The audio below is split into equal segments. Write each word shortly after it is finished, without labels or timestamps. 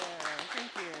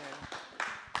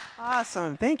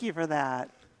Awesome. Thank you for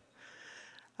that.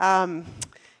 Um,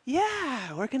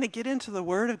 yeah, we're going to get into the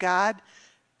Word of God.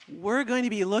 We're going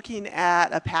to be looking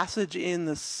at a passage in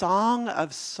the Song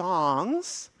of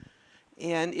Songs.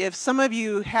 And if some of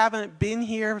you haven't been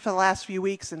here for the last few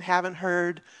weeks and haven't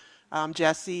heard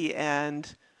Jesse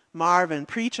and Marvin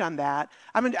preach on that,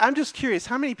 I'm just curious,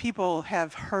 how many people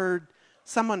have heard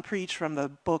someone preach from the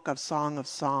book of Song of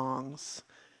Songs?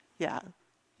 Yeah,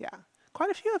 yeah. Quite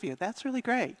a few of you. That's really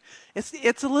great.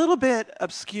 It's a little bit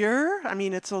obscure. I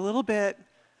mean, it's a little bit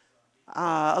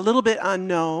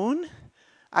unknown.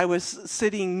 I was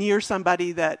sitting near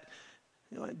somebody that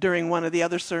during one of the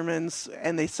other sermons,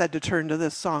 and they said to turn to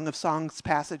this Song of Songs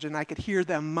passage, and I could hear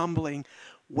them mumbling,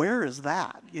 "Where is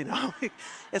that?" You know,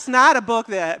 it's not a book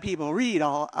that people read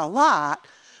a lot,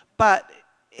 but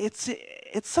it's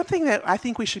something that I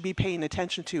think we should be paying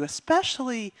attention to,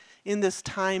 especially in this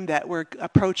time that we're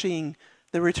approaching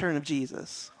the return of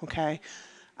Jesus. Okay,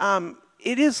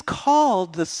 it is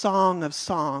called the Song of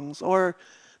Songs, or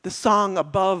the song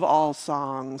above all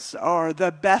songs, or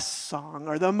the best song,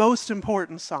 or the most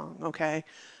important song, okay?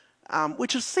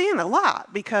 Which is saying a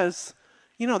lot because,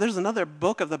 you know, there's another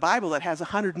book of the Bible that has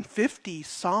 150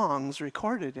 songs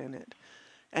recorded in it.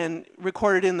 And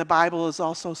recorded in the Bible is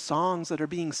also songs that are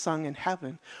being sung in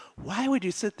heaven. Why would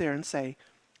you sit there and say,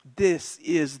 this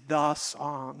is the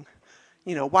song?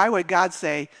 You know, why would God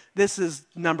say, this is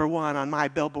number one on my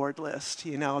Billboard list?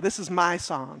 You know, this is my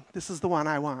song. This is the one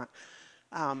I want.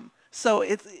 So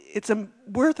it's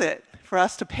worth it for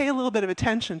us to pay a little bit of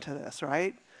attention to this,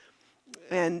 right?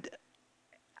 And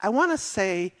I want to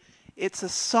say it's a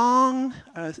song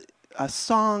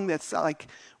that's like,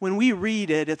 when we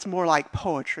read it, it's more like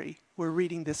poetry. We're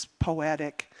reading this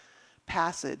poetic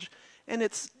passage. And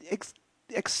it's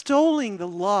extolling the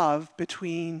love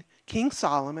between King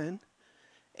Solomon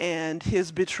and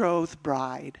his betrothed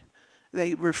bride.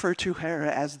 They refer to her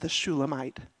as the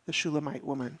Shulamite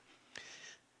woman.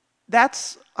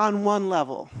 That's on one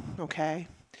level, okay?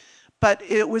 But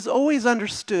it was always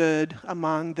understood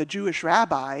among the Jewish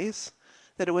rabbis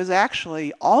that it was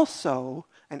actually also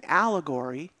an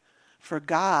allegory for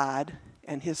God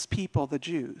and his people, the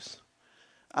Jews,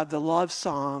 of the love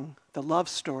song, the love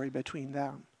story between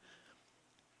them.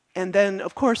 And then,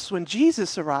 of course, when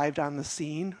Jesus arrived on the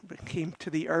scene, came to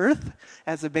the earth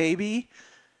as a baby,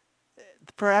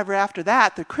 forever after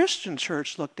that, the Christian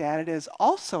church looked at it as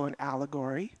also an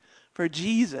allegory for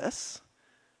Jesus,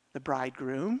 the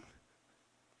bridegroom,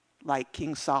 like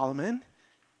King Solomon,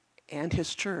 and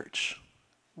his church.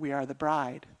 We are the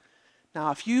bride.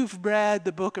 Now, if you've read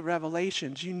the book of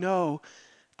Revelations, you know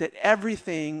that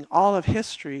everything, all of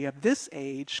history of this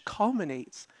age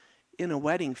culminates in a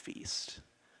wedding feast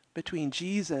between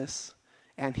Jesus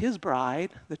and his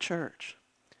bride, the church.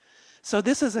 So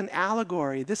this is an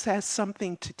allegory. This has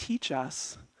something to teach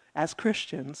us as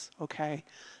Christians, okay,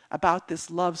 about this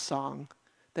love song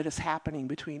that is happening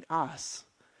between us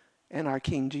and our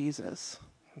King Jesus,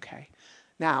 okay?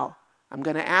 Now, I'm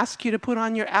going to ask you to put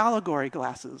on your allegory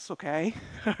glasses, okay?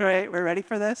 All right, we're ready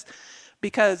for this?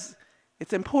 Because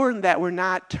it's important that we're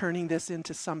not turning this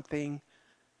into something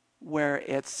where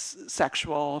it's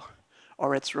sexual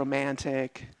or it's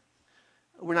romantic.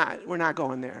 We're not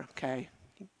going there, okay?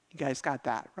 You guys got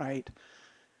that, right?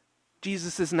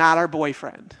 Jesus is not our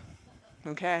boyfriend,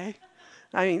 okay?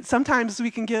 I mean, sometimes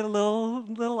we can get a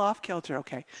little off kilter,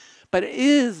 okay? But it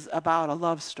is about a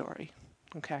love story,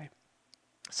 okay?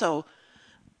 So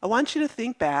I want you to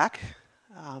think back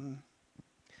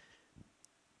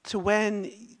to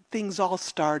when things all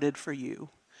started for you.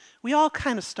 We all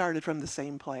kind of started from the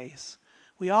same place.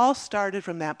 We all started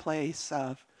from that place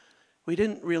of we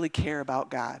didn't really care about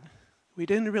God. We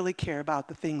didn't really care about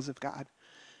the things of God.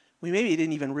 We maybe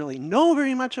didn't even really know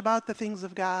very much about the things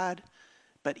of God.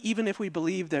 But even if we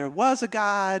believed there was a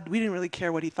God, we didn't really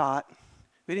care what he thought.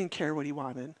 We didn't care what he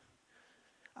wanted.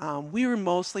 We were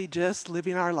mostly just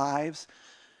living our lives,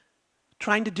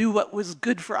 trying to do what was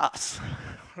good for us,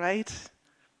 right?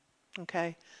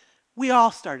 Okay? We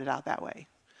all started out that way.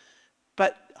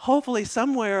 But hopefully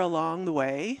somewhere along the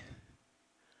way,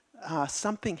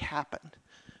 something happened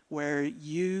where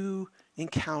you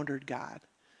encountered God.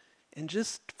 And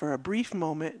just for a brief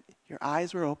moment, your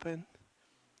eyes were open,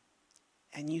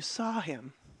 and you saw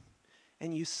him,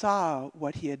 and you saw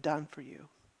what he had done for you.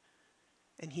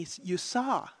 And you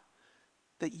saw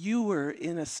that you were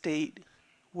in a state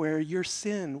where your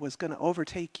sin was going to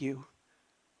overtake you,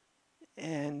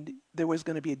 and there was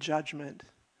going to be a judgment,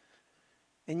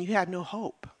 and you had no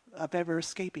hope of ever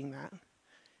escaping that.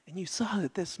 And you saw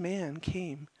that this man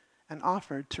came and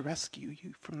offered to rescue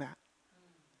you from that,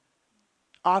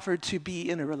 offered to be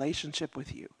in a relationship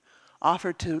with you,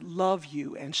 offered to love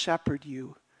you and shepherd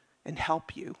you and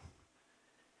help you.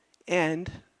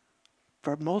 And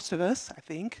for most of us, I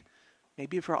think,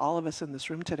 maybe for all of us in this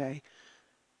room today,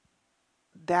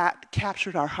 that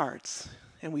captured our hearts.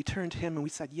 And we turned to him and we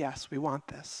said, yes, we want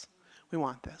this. We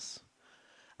want this.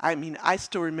 I mean, I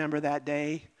still remember that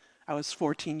day. I was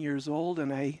 14 years old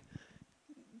and I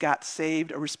got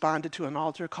saved or responded to an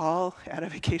altar call at a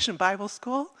vacation Bible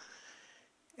school.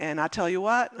 And I tell you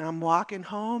what, I'm walking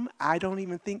home, I don't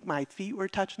even think my feet were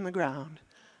touching the ground.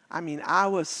 I mean, I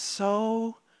was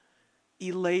so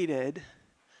elated,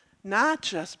 not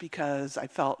just because I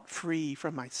felt free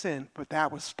from my sin, but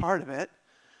that was part of it,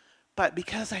 but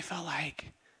because I felt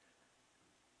like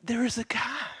there is a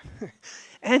God,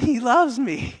 and he loves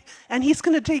me, and he's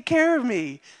going to take care of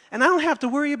me, and I don't have to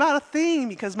worry about a thing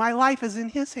because my life is in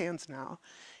his hands now.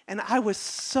 And I was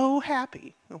so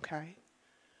happy, okay?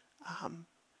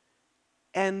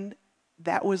 And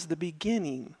that was the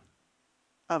beginning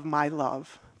of my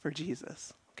love for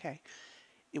Jesus, okay?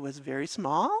 It was very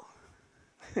small.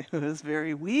 It was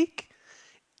very weak.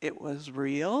 It was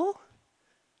real,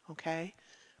 okay?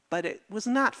 But it was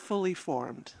not fully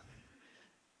formed.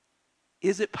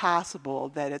 Is it possible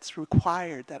that it's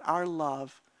required that our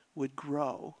love would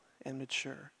grow and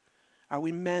mature? Are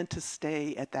we meant to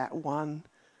stay at that one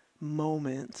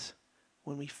moment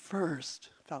when we first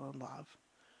fell in love?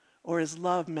 Or is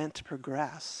love meant to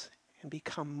progress and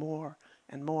become more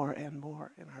and more and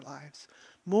more in our lives?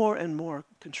 More and more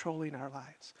controlling our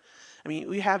lives. I mean,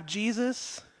 we have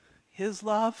Jesus, his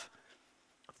love,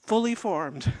 fully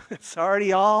formed. It's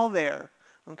already all there,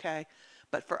 okay?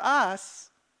 But for us,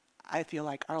 I feel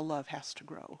like our love has to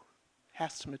grow,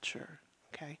 has to mature,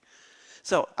 okay?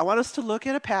 So I want us to look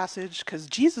at a passage because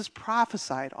Jesus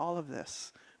prophesied all of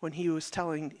this when he was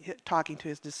talking to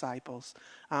his disciples.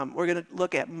 We're going to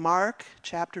look at Mark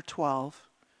chapter 12,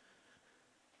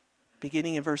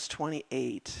 beginning in verse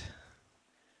 28.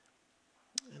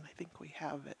 And I think we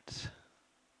have it.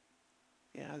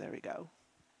 Yeah, there we go.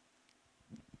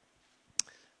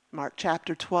 Mark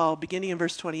chapter 12, beginning in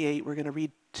verse 28, we're going to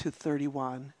read to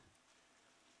 31.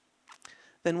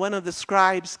 Then one of the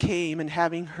scribes came, and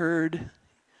having heard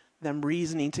them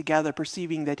reasoning together,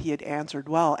 perceiving that he had answered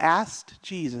well, asked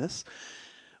Jesus,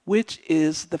 which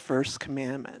is the first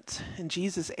commandment? And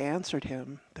Jesus answered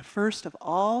him, the first of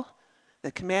all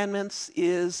the commandments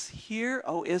is, hear,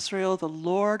 O Israel, the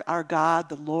Lord our God,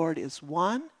 the Lord is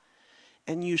one,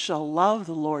 and you shall love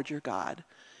the Lord your God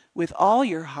with all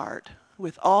your heart,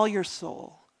 with all your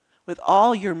soul, with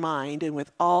all your mind, and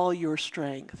with all your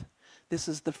strength. This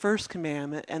is the first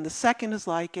commandment, and the second is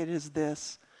like it, is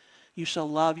this: you shall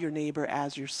love your neighbor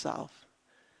as yourself.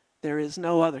 There is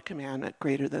no other commandment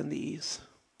greater than these.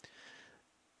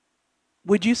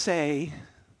 Would you say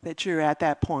that you're at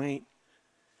that point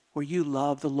where you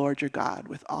love the Lord your God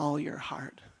with all your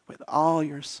heart, with all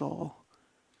your soul,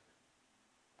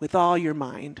 with all your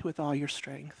mind, with all your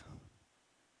strength?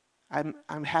 I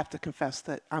have to confess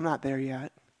that I'm not there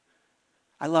yet.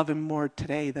 I love him more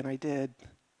today than I did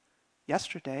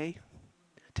yesterday,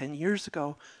 10 years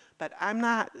ago. But I'm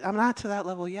not to that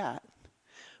level yet.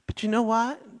 But you know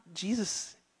what?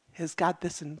 Jesus has got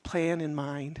this plan in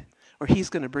mind, or he's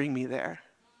going to bring me there.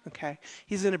 Okay?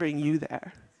 He's going to bring you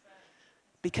there.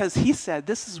 Because he said,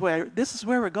 this is where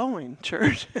we're going,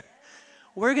 church.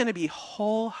 We're going to be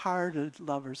wholehearted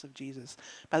lovers of Jesus.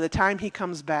 By the time he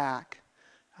comes back,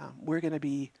 we're going to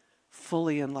be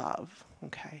fully in love.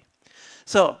 Okay?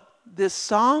 So this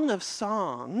Song of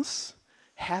Songs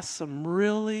has some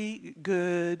really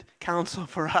good counsel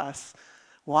for us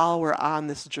while we're on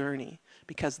this journey,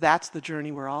 because that's the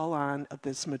journey we're all on, of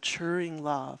this maturing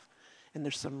love. And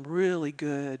there's some really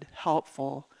good,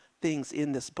 helpful things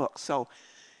in this book. So,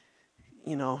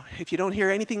 you know, if you don't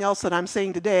hear anything else that I'm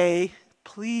saying today,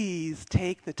 please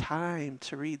take the time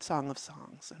to read Song of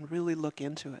Songs and really look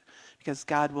into it, because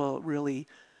God will really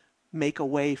make a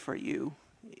way for you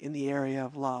in the area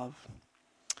of love.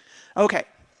 Okay.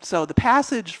 So the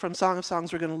passage from Song of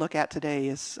Songs we're going to look at today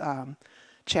is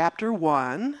chapter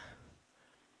 1,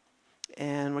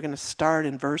 and we're going to start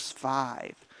in verse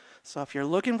 5. So if you're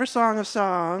looking for Song of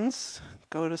Songs,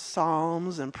 go to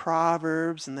Psalms and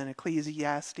Proverbs and then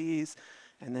Ecclesiastes,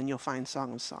 and then you'll find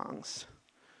Song of Songs.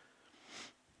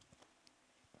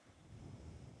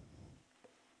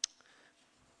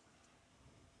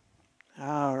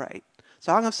 All right.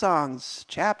 Song of Songs,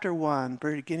 chapter 1,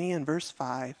 beginning in verse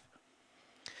 5.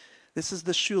 This is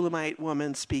the Shulamite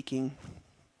woman speaking.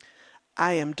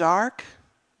 I am dark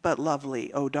but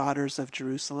lovely, O daughters of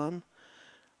Jerusalem,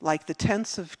 like the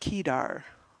tents of Kedar,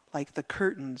 like the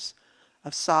curtains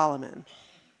of Solomon.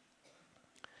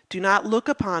 Do not look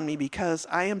upon me because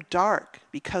I am dark,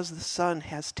 because the sun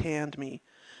has tanned me.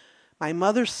 My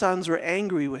mother's sons were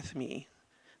angry with me.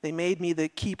 They made me the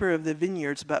keeper of the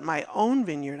vineyards, but my own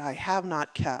vineyard I have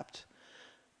not kept.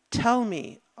 Tell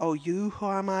me, O you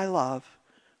whom I love,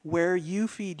 where you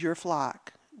feed your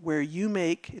flock, where you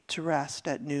make it to rest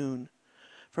at noon.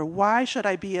 For why should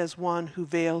I be as one who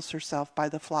veils herself by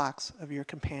the flocks of your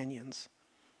companions?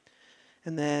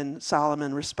 And then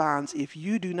Solomon responds, if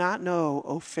you do not know,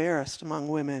 O fairest among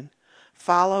women,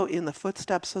 follow in the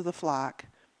footsteps of the flock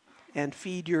and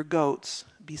feed your goats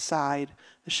beside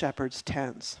the shepherd's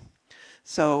tents.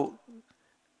 So,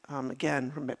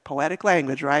 again, poetic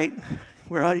language, right?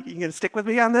 You going to stick with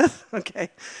me on this? Okay.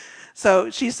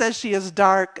 So she says she is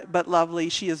dark but lovely.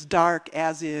 She is dark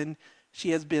as in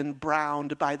she has been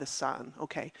browned by the sun.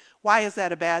 Okay. Why is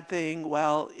that a bad thing?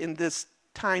 Well, in this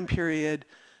time period,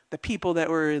 the people that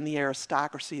were in the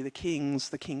aristocracy, the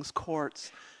king's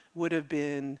courts, would have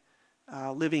been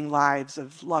living lives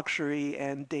of luxury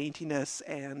and daintiness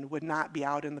and would not be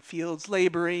out in the fields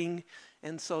laboring,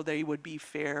 and so they would be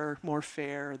more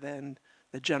fair than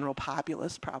the general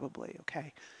populace probably,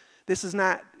 okay? This is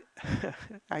not,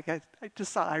 I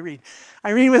just saw Irene.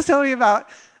 Irene was telling me about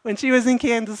when she was in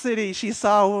Kansas City, she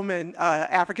saw a woman,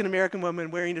 African-American woman,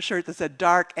 wearing a shirt that said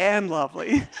dark and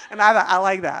lovely. And I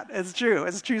like that. It's true.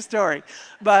 It's a true story.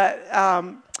 But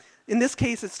in this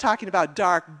case, it's talking about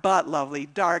dark but lovely.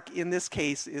 Dark, in this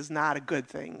case, is not a good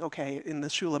thing, okay? In the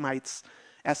Shulamites'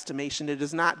 estimation, it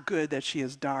is not good that she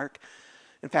is dark.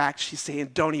 In fact, she's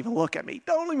saying, don't even look at me.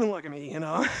 Don't even look at me, you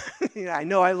know. I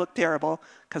know I look terrible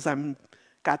because I'm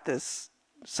got this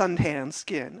suntan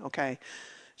skin, okay?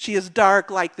 She is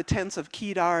dark like the tents of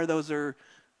Kedar. Those are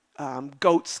black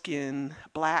goat skin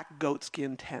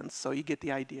tents. So you get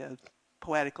the idea.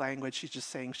 Poetic language. She's just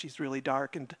saying she's really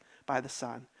darkened by the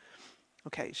sun.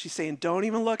 Okay, she's saying, don't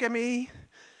even look at me.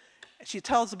 She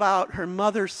tells about her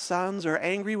mother's sons are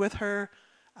angry with her.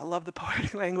 I love the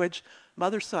poetic language.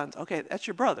 Mother's sons. Okay, that's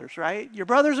your brothers, right? Your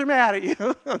brothers are mad at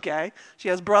you, okay? She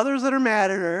has brothers that are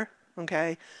mad at her,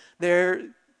 okay? They're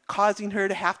causing her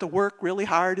to have to work really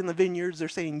hard in the vineyards. They're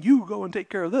saying, you go and take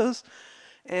care of this.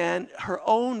 And her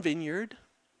own vineyard,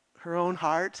 her own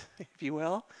heart, if you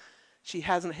will, she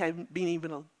hasn't been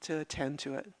able to attend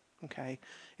to it, okay?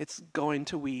 It's going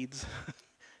to weeds.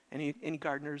 Any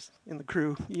gardeners in the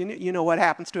crew? You know what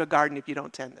happens to a garden if you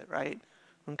don't tend it, right?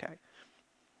 Okay.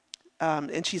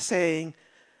 And she's saying,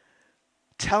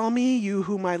 tell me, you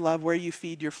whom I love, where you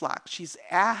feed your flock. She's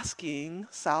asking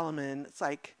Solomon, it's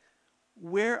like,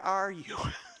 where are you?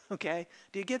 Okay?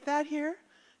 Do you get that here?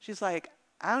 She's like,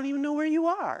 I don't even know where you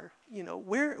are. You know,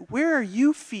 where are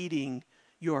you feeding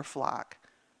your flock?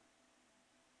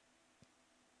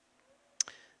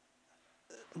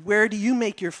 Where do you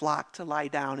make your flock to lie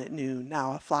down at noon?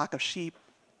 Now, a flock of sheep,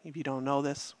 if you don't know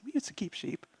this, we used to keep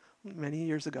sheep many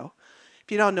years ago.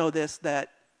 If you don't know this, that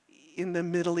in the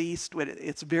Middle East,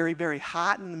 it's very, very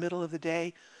hot in the middle of the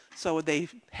day, so they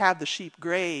have the sheep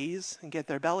graze and get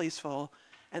their bellies full,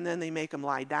 and then they make them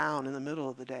lie down in the middle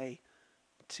of the day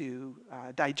to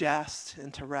digest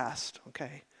and to rest,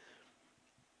 okay?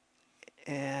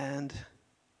 And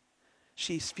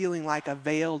she's feeling like a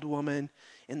veiled woman.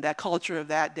 In that culture of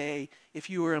that day, if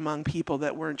you were among people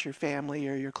that weren't your family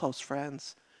or your close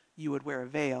friends, you would wear a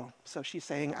veil. So she's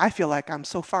saying, I feel like I'm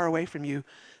so far away from you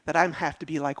that I have to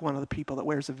be like one of the people that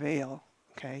wears a veil,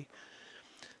 okay?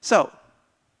 So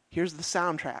here's the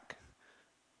soundtrack.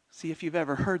 See if you've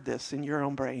ever heard this in your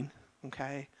own brain,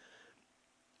 okay?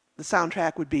 The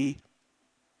soundtrack would be,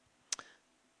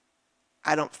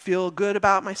 I don't feel good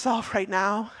about myself right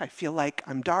now. I feel like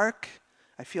I'm dark.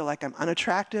 I feel like I'm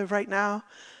unattractive right now.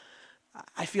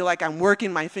 I feel like I'm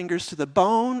working my fingers to the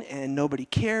bone and nobody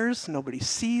cares, nobody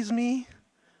sees me.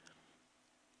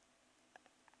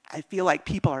 I feel like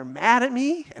people are mad at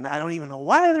me, and I don't even know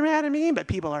why they're mad at me, but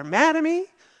people are mad at me.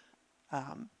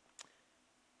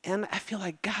 And I feel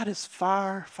like God is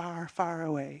far, far, far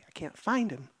away. I can't find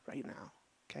him right now,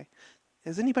 okay?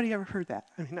 Has anybody ever heard that?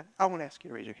 I mean, I won't ask you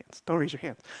to raise your hands. Don't raise your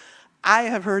hands. I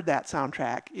have heard that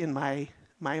soundtrack in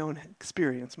my own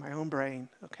experience, my own brain,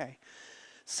 okay?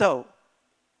 So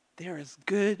there is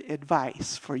good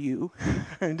advice for you.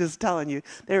 I'm just telling you,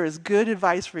 there is good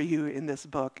advice for you in this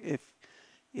book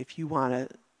if you want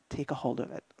to take a hold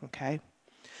of it, okay?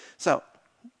 So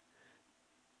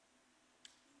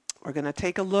we're going to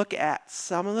take a look at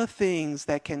some of the things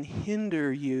that can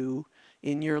hinder you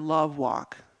in your love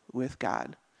walk with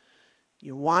God.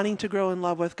 You're wanting to grow in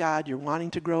love with God. You're wanting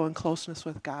to grow in closeness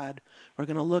with God. We're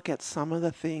going to look at some of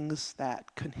the things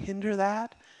that can hinder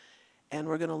that And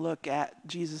we're going to look at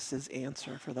Jesus'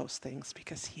 answer for those things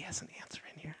because he has an answer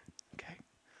in here. Okay?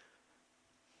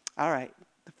 All right.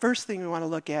 The first thing we want to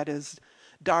look at is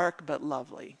dark but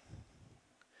lovely.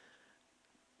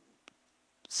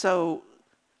 So,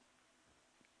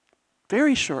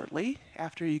 very shortly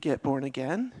after you get born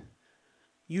again,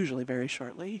 usually very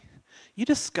shortly, you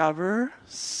discover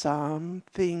some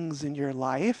things in your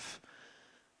life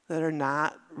that are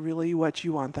not really what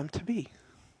you want them to be.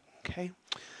 Okay?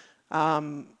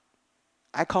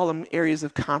 I call them areas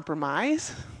of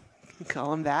compromise. You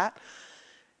call them that.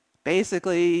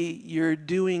 Basically, you're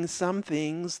doing some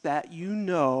things that you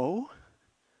know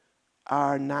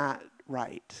are not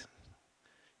right.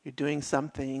 You're doing some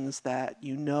things that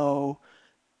you know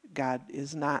God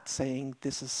is not saying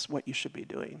this is what you should be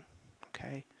doing.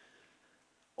 Okay?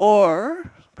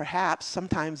 Or perhaps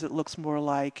sometimes it looks more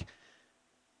like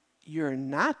you're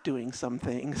not doing some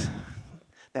things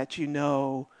that you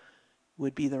know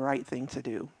would be the right thing to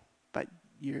do, but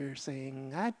you're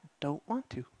saying, I don't want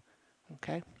to.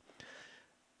 Okay?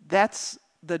 That's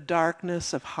the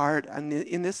darkness of heart. And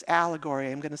in this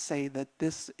allegory, I'm going to say that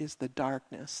this is the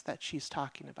darkness that she's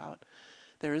talking about.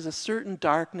 There is a certain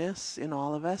darkness in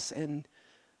all of us, and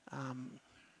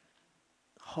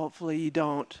hopefully you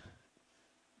don't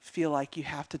feel like you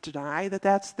have to deny that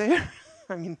that's there.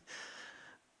 I mean,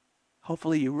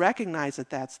 hopefully you recognize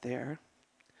that that's there.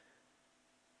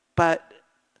 But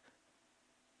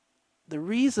the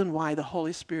reason why the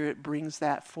Holy Spirit brings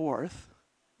that forth,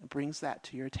 brings that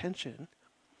to your attention,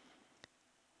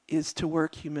 is to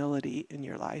work humility in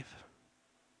your life,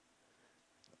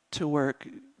 to work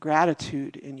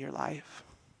gratitude in your life,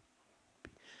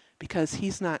 because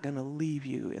he's not going to leave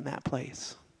you in that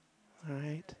place. All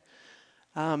right?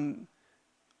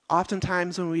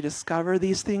 Oftentimes when we discover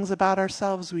these things about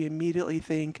ourselves, we immediately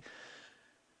think,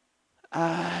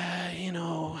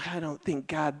 I don't think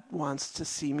God wants to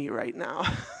see me right now.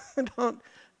 I don't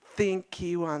think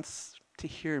he wants to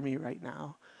hear me right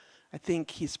now. I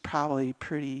think he's probably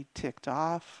pretty ticked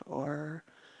off or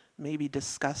maybe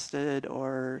disgusted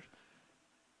or,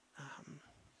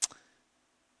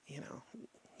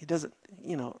 he doesn't,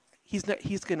 he's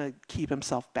going to keep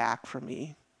himself back from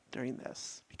me during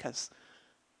this because,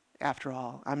 after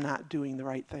all, I'm not doing the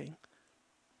right thing.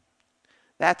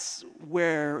 That's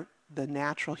where the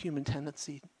natural human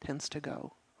tendency tends to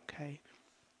go, okay?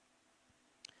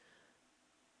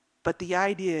 But the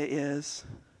idea is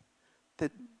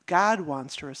that God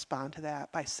wants to respond to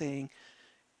that by saying,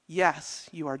 yes,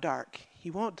 you are dark.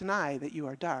 He won't deny that you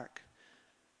are dark,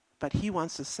 but he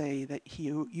wants to say that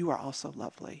you are also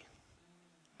lovely,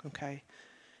 okay?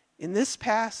 In this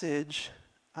passage,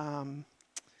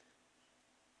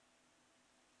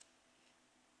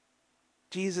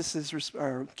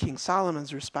 King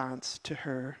Solomon's response to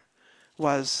her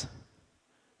was,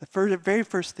 the very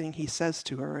first thing he says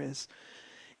to her is,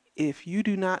 if you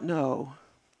do not know,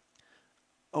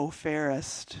 O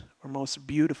fairest or most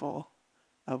beautiful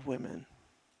of women.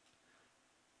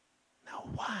 Now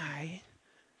why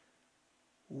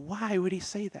would he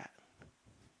say that?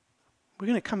 We're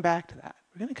going to come back to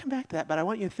that. But I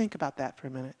want you to think about that for a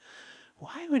minute.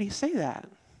 Why would he say that?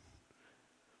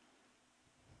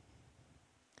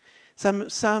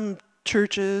 Some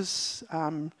churches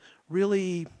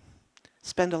really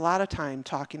spend a lot of time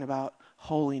talking about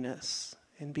holiness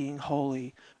and being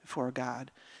holy before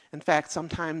God. In fact,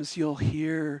 sometimes you'll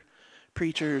hear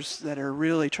preachers that are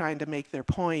really trying to make their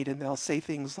point, and they'll say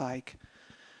things like,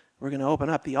 we're going to open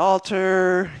up the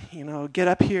altar, get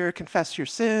up here, confess your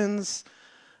sins.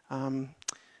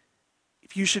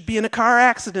 If you should be in a car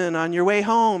accident on your way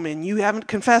home and you haven't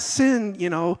confessed sin,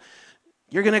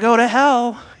 you're going to go to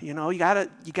hell. You got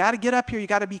to get up here. You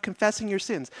got to be confessing your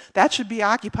sins. That should be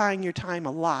occupying your time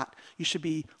a lot. You should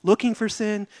be looking for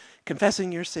sin,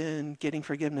 confessing your sin, getting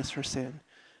forgiveness for sin.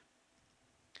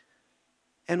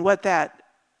 And what that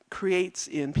creates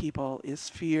in people is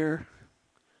fear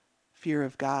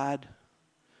of God.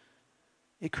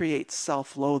 It creates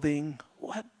self-loathing.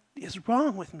 What is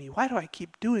wrong with me? Why do I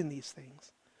keep doing these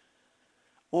things?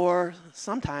 Or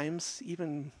sometimes,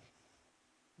 even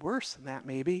worse than that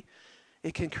maybe,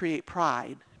 it can create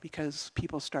pride because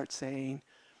people start saying,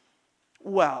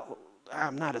 well,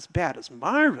 I'm not as bad as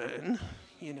Marvin,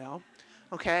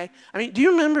 okay? I mean, do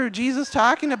you remember Jesus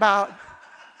talking about,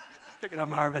 picking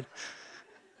on Marvin.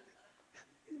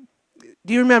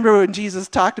 Do you remember when Jesus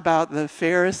talked about the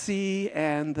Pharisee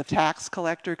and the tax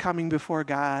collector coming before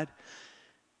God?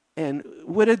 And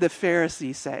what did the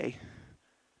Pharisee say?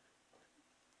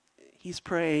 He's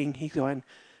praying, he's going,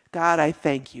 God, I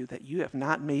thank you that you have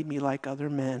not made me like other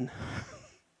men,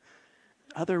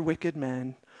 other wicked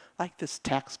men, like this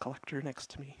tax collector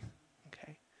next to me.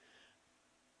 Okay.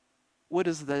 What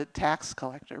does the tax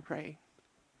collector pray?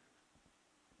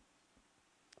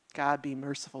 God, be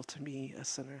merciful to me, a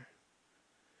sinner.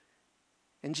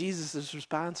 And Jesus'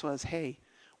 response was, hey,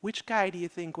 which guy do you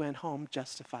think went home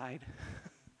justified?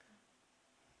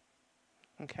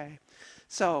 Okay.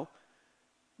 So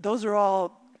those are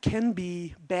all can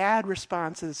be bad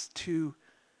responses to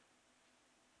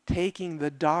taking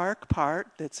the dark part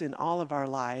that's in all of our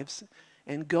lives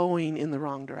and going in the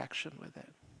wrong direction with it.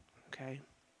 Okay?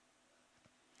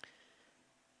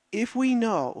 If we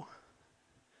know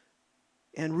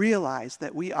and realize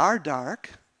that we are dark,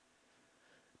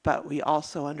 but we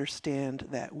also understand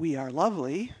that we are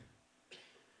lovely,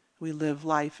 we live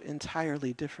life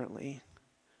entirely differently.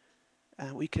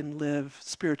 We can live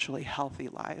spiritually healthy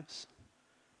lives.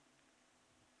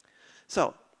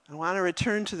 So, I want to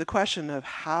return to the question of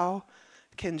how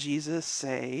can Jesus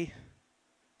say,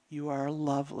 you are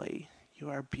lovely, you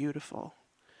are beautiful,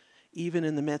 even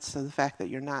in the midst of the fact that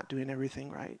you're not doing everything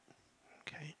right.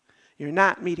 Okay? You're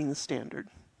not meeting the standard,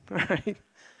 right?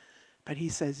 But he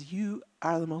says, you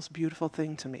are the most beautiful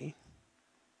thing to me.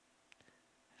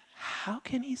 How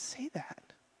can he say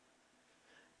that?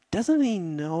 Doesn't he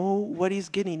know what he's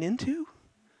getting into?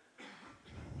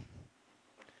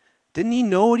 Didn't he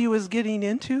know what he was getting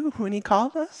into when he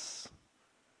called us?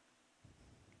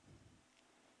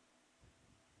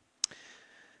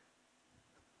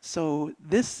 So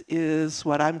this is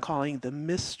what I'm calling the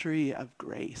mystery of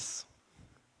grace.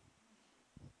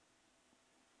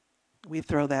 We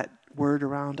throw that word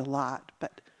around a lot,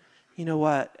 but you know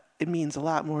what? It means a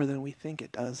lot more than we think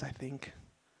it does, I think.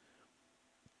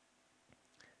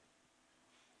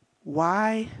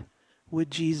 Why would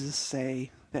Jesus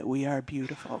say that we are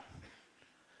beautiful?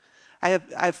 I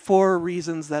have 4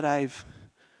 reasons that I've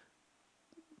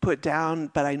put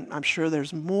down, but I'm sure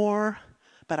there's more,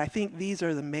 but I think these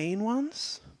are the main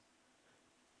ones.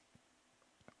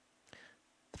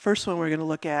 The first one we're going to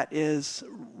look at is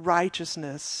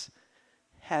righteousness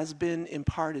has been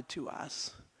imparted to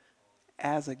us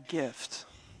as a gift.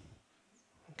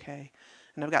 Okay?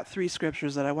 And I've got 3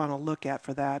 scriptures that I want to look at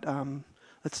for that.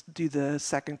 Let's do the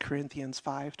 2 Corinthians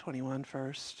 5:21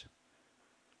 first.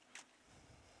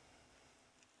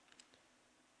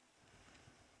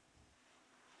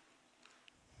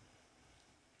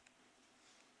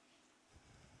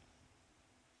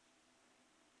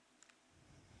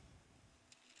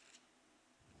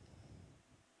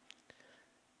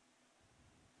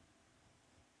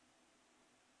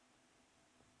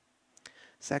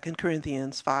 Second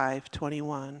Corinthians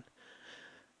 5:21.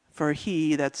 For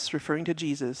he, that's referring to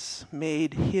Jesus,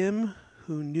 made him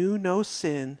who knew no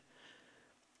sin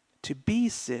to be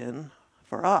sin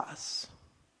for us,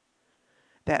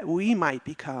 that we might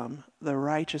become the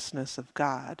righteousness of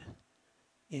God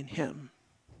in him.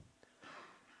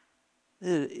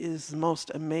 It is the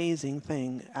most amazing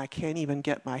thing. I can't even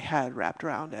get my head wrapped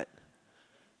around it.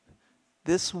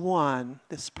 This one,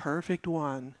 this perfect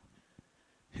one,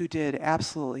 who did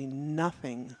absolutely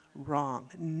nothing wrong,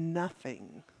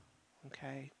 nothing,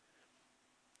 okay,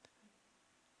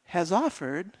 has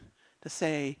offered to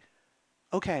say,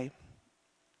 okay,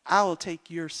 I will take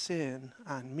your sin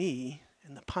on me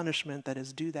and the punishment that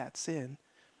is due that sin,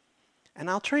 and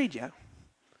I'll trade you.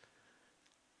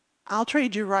 I'll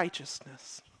trade your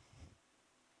righteousness.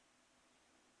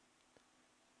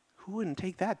 Who wouldn't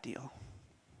take that deal?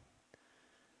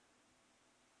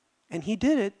 And he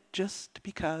did it just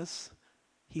because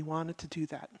he wanted to do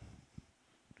that.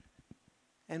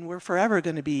 And we're forever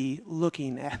going to be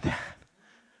looking at that.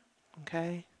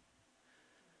 Okay?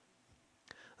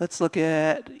 Let's look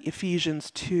at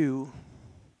Ephesians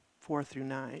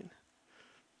 2:4-9.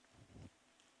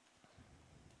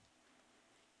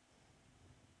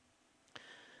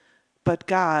 But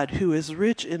God, who is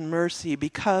rich in mercy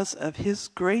because of his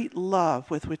great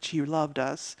love with which he loved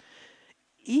us,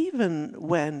 even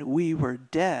when we were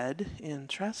dead in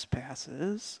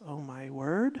trespasses, oh my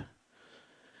word,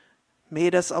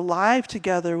 made us alive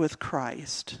together with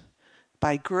Christ.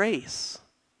 By grace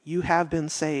you have been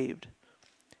saved,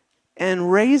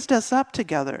 and raised us up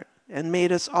together and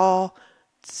made us all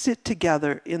sit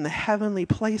together in the heavenly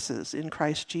places in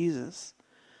Christ Jesus,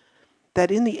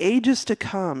 that in the ages to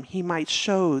come he might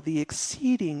show the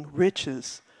exceeding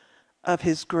riches of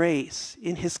his grace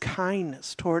in his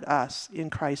kindness toward us in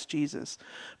Christ Jesus.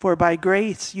 For by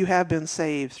grace you have been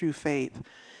saved through faith,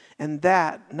 and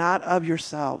that not of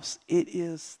yourselves, it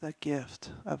is the gift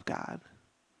of God.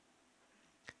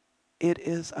 It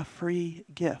is a free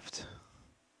gift.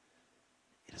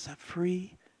 It is a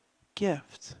free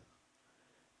gift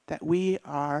that we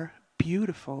are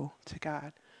beautiful to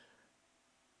God.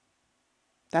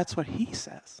 That's what he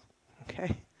says,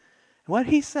 okay? What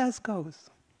he says goes,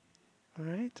 all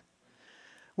right?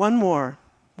 One more,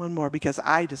 because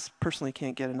I just personally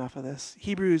can't get enough of this.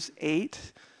 Hebrews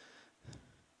 8,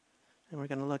 and we're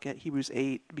going to look at Hebrews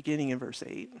 8, beginning in verse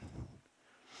 8.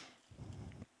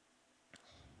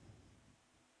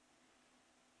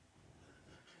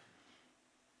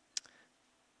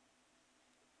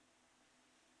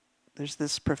 There's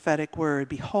this prophetic word,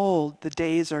 "Behold, the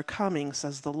days are coming,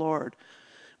 says the Lord,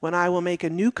 when I will make a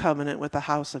new covenant with the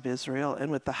house of Israel and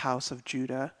with the house of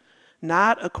Judah,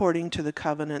 not according to the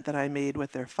covenant that I made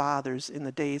with their fathers in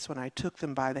the days when I took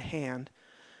them by the hand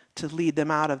to lead them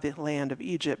out of the land of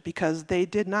Egypt, because they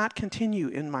did not continue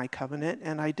in my covenant,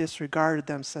 and I disregarded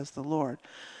them, says the Lord.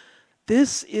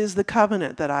 This is the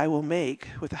covenant that I will make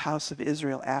with the house of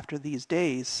Israel after these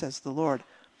days, says the Lord.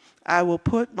 I will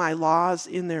put my laws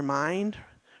in their mind,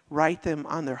 write them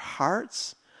on their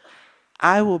hearts.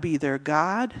 I will be their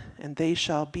God, and they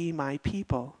shall be my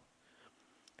people.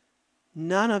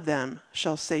 None of them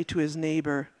shall say to his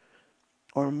neighbor,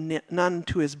 or none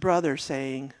to his brother,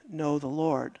 saying, know the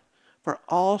Lord. For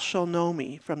all shall know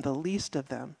me, from the least of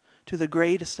them to the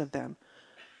greatest of them.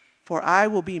 For I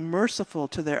will be merciful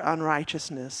to their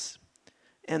unrighteousness,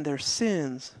 and their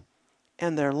sins,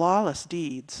 and their lawless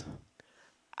deeds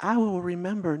I will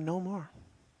remember no more.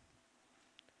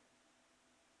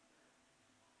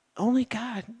 Only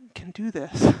God can do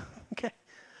this. Okay?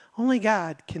 Only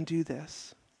God can do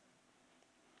this.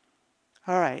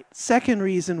 All right. Second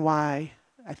reason why,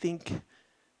 I think,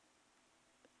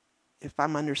 if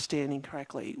I'm understanding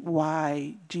correctly,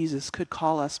 why Jesus could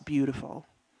call us beautiful,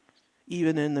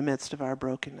 even in the midst of our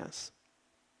brokenness.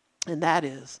 And that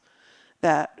is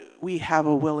that we have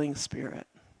a willing spirit.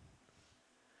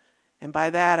 And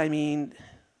by that I mean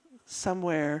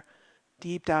somewhere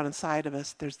deep down inside of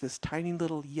us, there's this tiny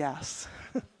little yes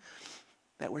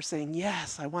that we're saying,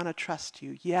 yes, I want to trust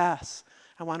you. Yes,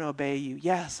 I want to obey you.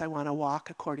 Yes, I want to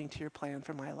walk according to your plan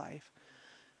for my life.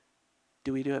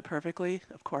 Do we do it perfectly?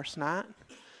 Of course not.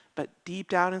 But deep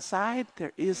down inside,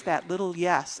 there is that little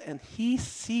yes, and he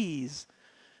sees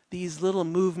these little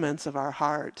movements of our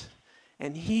heart,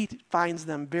 and he finds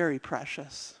them very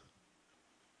precious.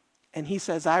 And he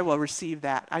says, I will receive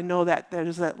that. I know that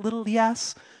there's that little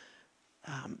yes.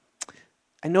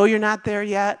 I know you're not there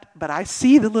yet, but I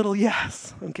see the little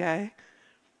yes, okay?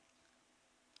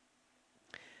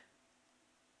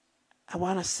 I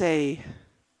want to say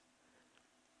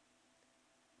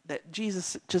that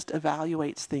Jesus just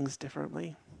evaluates things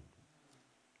differently.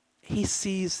 He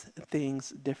sees things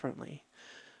differently.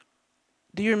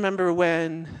 Do you remember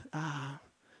when,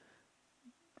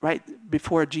 right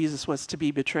before Jesus was to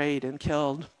be betrayed and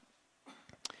killed,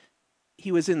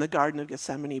 he was in the Garden of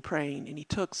Gethsemane praying, and he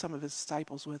took some of his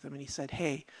disciples with him, and he said,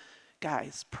 hey,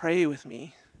 guys, pray with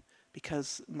me,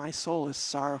 because my soul is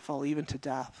sorrowful even to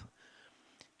death.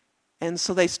 And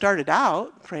so they started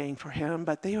out praying for him,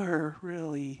 but they were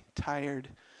really tired,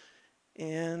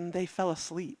 and they fell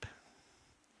asleep.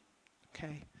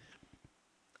 Okay.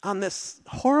 On this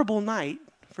horrible night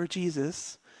for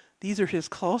Jesus, these are his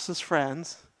closest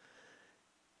friends,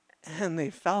 and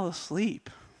they fell asleep.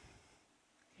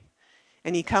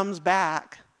 And he comes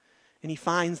back, and he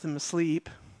finds them asleep.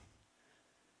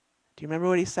 Do you remember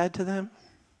what he said to them?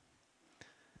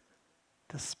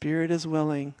 The spirit is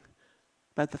willing,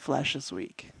 but the flesh is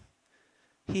weak.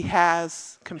 He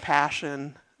has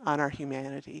compassion on our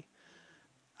humanity,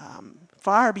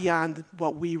 far beyond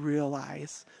what we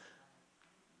realize.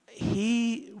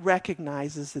 He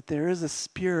recognizes that there is a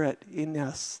spirit in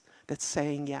us that's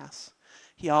saying yes.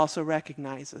 He also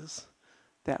recognizes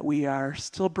that we are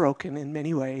still broken in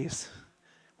many ways.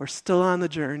 We're still on the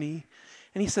journey.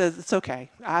 And he says, it's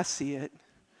okay. I see it.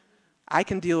 I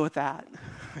can deal with that.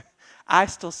 I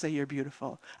still say you're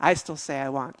beautiful. I still say I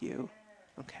want you.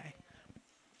 Okay.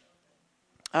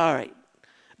 All right.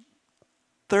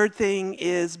 Third thing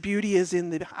is beauty is in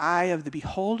the eye of the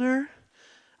beholder.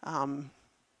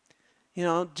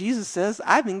 Jesus says,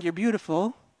 I think you're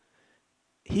beautiful.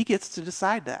 He gets to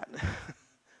decide that.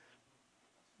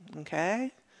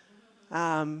 Okay?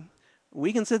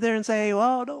 We can sit there and say,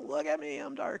 well, don't look at me,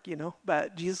 I'm dark,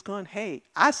 But Jesus going, hey,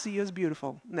 I see you as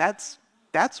beautiful. And that's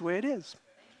the way it is.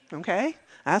 Okay?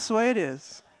 That's the way it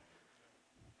is.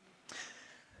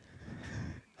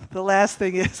 The last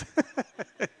thing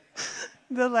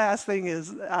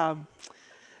is,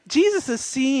 Jesus is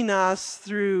seeing us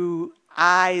through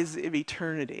eyes of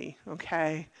eternity,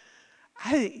 okay?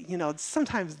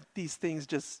 Sometimes these things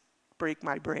just break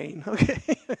my brain,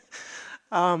 okay?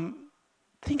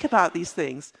 Think about these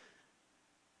things.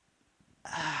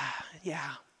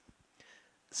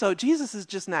 So Jesus is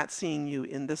just not seeing you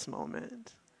in this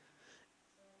moment.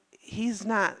 He's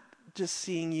not just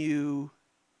seeing you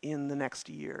in the next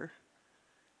year.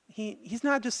 He's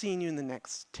not just seeing you in the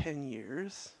next 10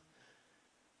 years.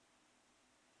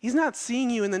 He's not seeing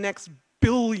you in the next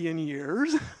billion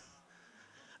years.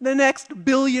 The next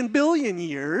billion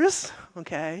years,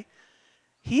 okay?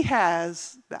 He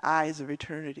has the eyes of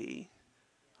eternity,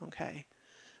 okay?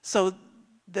 So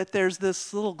that there's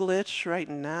this little glitch right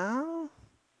now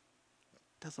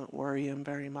doesn't worry him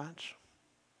very much,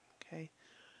 okay?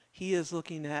 He is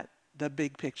looking at the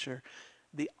big picture,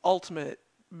 the ultimate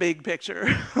big picture,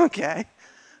 okay?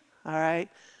 All right?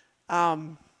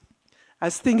 I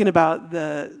was thinking about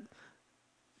the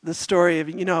story of,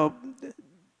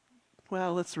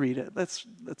 well, let's read it. Let's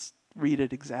read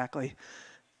it exactly.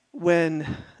 When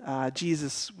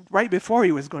Jesus, right before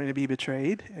he was going to be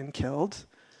betrayed and killed,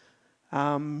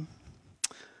 let's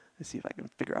see if I can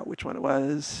figure out which one it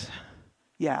was.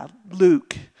 Yeah,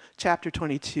 Luke chapter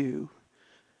 22,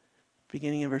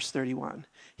 beginning in verse 31.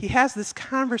 He has this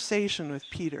conversation with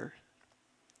Peter.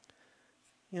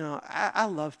 I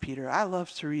love Peter. I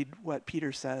love to read what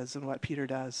Peter says and what Peter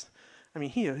does. I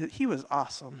mean, he was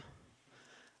awesome.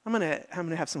 I'm gonna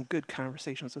have some good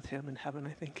conversations with him in heaven,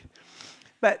 I think.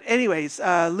 But anyways,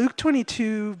 Luke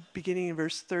 22, beginning in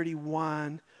verse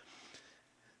 31.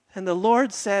 And the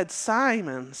Lord said,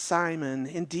 Simon, Simon,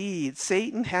 indeed,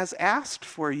 Satan has asked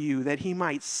for you that he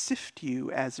might sift you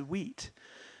as wheat.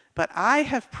 But I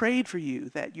have prayed for you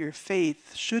that your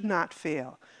faith should not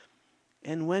fail.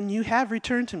 And when you have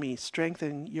returned to me,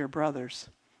 strengthen your brothers.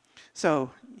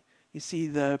 So you see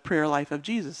the prayer life of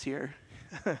Jesus here.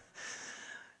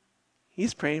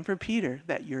 He's praying for Peter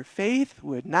that your faith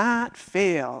would not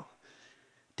fail.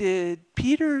 Did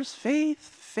Peter's faith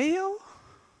fail?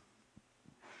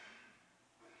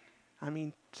 I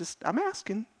mean, I'm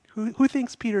asking. Who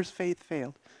thinks Peter's faith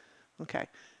failed? Okay.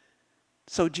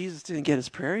 So Jesus didn't get his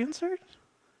prayer answered?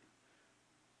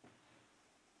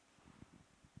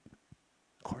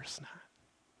 Of course not.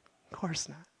 Of course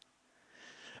not.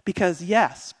 Because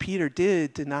yes, Peter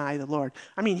did deny the Lord.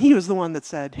 I mean, he was the one that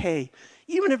said, hey,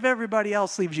 even if everybody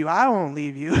else leaves you, I won't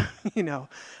leave you.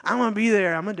 I'm going to be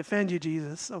there. I'm going to defend you,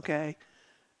 Jesus. Okay.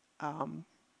 And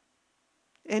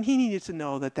he needed to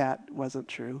know that wasn't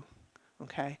true.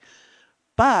 Okay.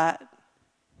 But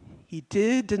he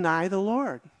did deny the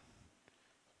Lord.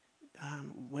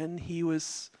 When he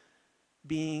was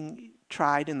being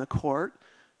tried in the court,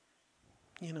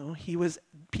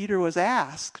 Peter was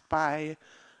asked by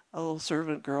a little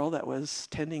servant girl that was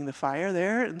tending the fire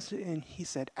there, and he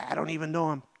said, I don't even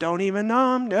know him. Don't even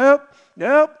know him.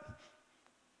 Nope.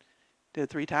 Did it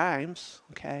 3 times,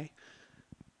 okay?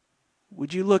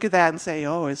 Would you look at that and say,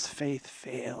 oh, his faith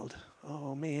failed?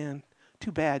 Oh, man,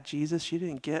 too bad, Jesus, you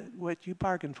didn't get what you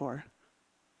bargained for.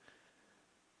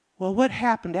 Well, what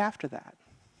happened after that?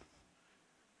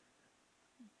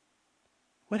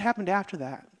 What happened after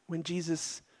that when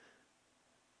Jesus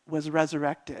was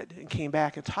resurrected and came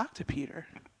back and talked to Peter?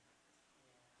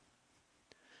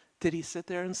 Did he sit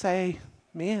there and say,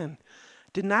 man,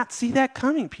 did not see that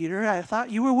coming, Peter. I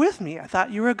thought you were with me. I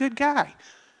thought you were a good guy.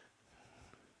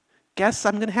 Guess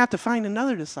I'm going to have to find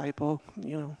another disciple,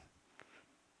 No,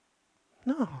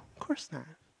 of course not.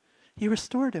 He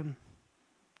restored him.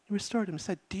 He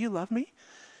said, do you love me?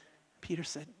 Peter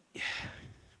said, yeah,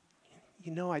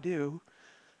 I do.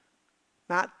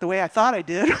 Not the way I thought I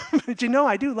did, but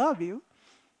I do love you.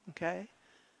 Okay?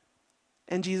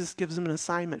 And Jesus gives him an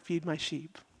assignment, feed my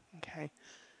sheep. Okay?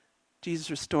 Jesus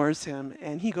restores him,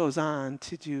 and he goes on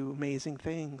to do amazing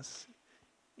things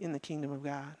in the kingdom of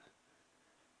God.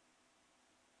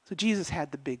 So Jesus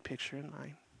had the big picture in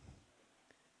mind.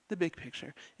 The big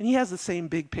picture. And he has the same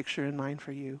big picture in mind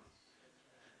for you.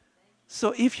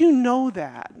 So if you know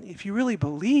that, if you really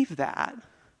believe that,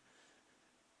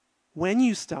 when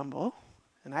you stumble,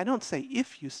 and I don't say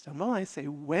if you stumble, I say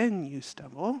when you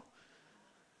stumble,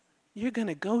 you're going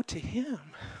to go to him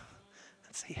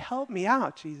and say, help me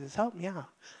out, Jesus, help me out.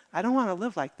 I don't want to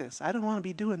live like this. I don't want to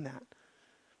be doing that.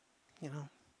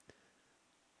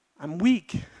 I'm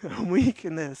weak. I'm weak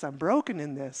in this. I'm broken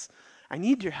in this. I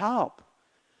need your help.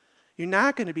 You're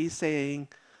not going to be saying,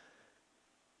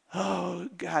 oh,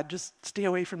 God, just stay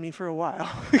away from me for a while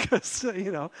because,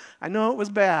 I know it was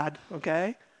bad,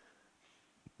 okay?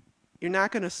 You're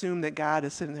not going to assume that God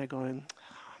is sitting there going,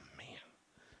 oh, man,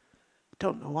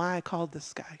 don't know why I called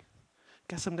this guy.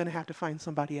 Guess I'm going to have to find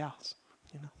somebody else,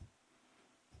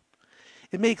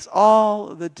 It makes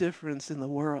all the difference in the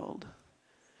world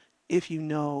if you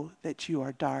know that you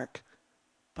are dark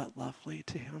but lovely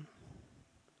to him.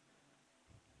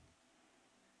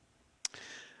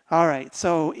 All right,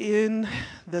 so in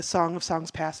the Song of Songs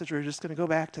passage, we're just going to go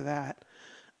back to that.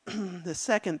 The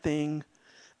second thing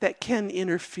that can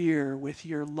interfere with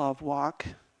your love walk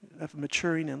of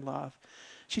maturing in love,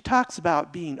 she talks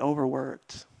about being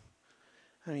overworked.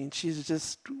 I mean, she's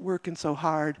just working so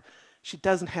hard. She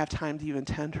doesn't have time to even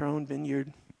tend her own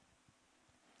vineyard.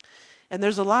 And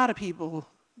there's a lot of people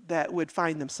that would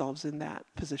find themselves in that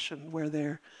position where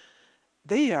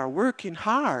they are working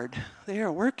hard. They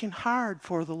are working hard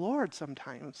for the Lord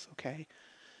sometimes, okay?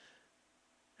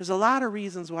 There's a lot of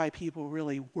reasons why people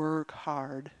really work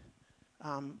hard.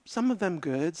 Some of them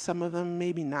good, some of them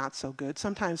maybe not so good.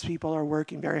 Sometimes people are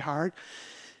working very hard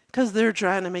because they're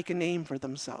trying to make a name for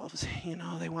themselves. You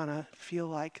know, they want to feel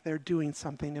like they're doing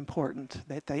something important,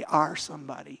 that they are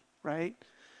somebody, right?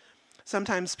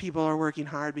 Sometimes people are working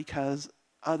hard because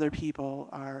other people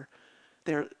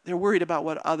they're worried about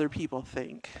what other people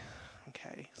think.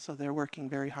 Okay, so they're working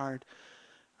very hard.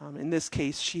 In this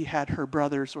case, she had her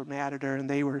brothers were mad at her and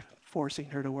they were forcing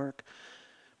her to work.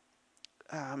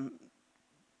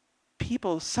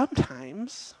 People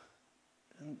sometimes,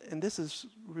 and this is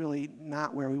really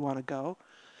not where we want to go,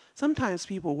 sometimes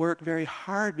people work very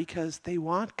hard because they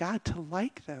want God to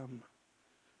like them.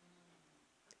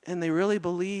 And they really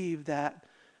believe that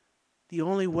the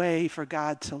only way for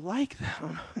God to like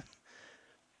them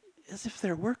is if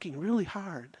they're working really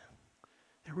hard.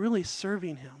 They're really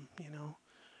serving him, you know,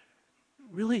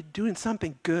 really doing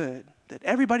something good that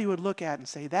everybody would look at and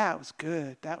say, that was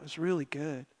good, that was really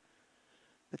good.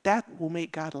 That will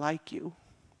make God like you,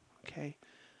 okay?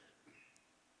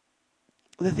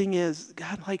 The thing is,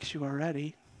 God likes you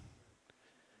already.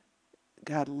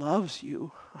 God loves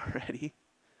you already.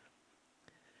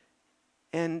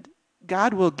 And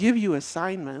God will give you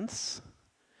assignments,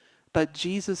 but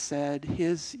Jesus said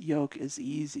his yoke is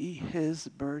easy, his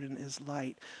burden is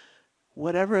light.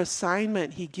 Whatever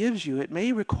assignment he gives you, it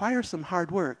may require some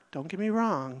hard work. Don't get me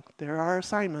wrong. There are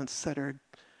assignments that are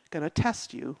going to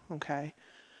test you, okay?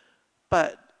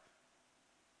 But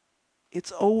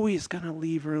it's always going to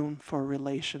leave room for a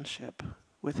relationship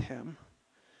with him.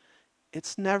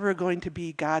 It's never going to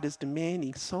be God is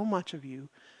demanding so much of you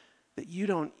that you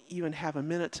don't even have a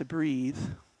minute to breathe.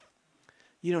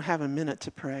 You don't have a minute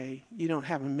to pray. You don't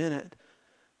have a minute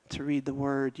to read the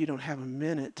word. You don't have a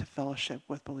minute to fellowship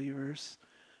with believers.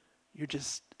 You're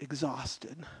just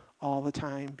exhausted all the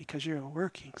time because you're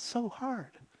working so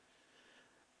hard.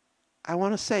 I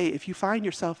want to say, if you find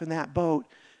yourself in that boat,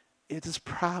 it is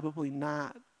probably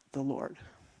not the Lord.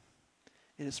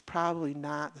 It is probably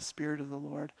not the Spirit of the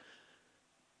Lord.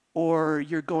 Or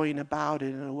you're going about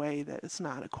it in a way that it's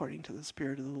not according to the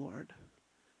Spirit of the Lord.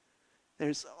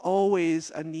 There's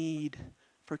always a need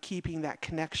for keeping that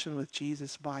connection with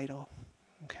Jesus vital,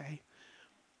 okay?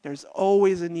 There's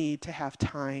always a need to have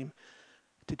time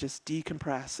to just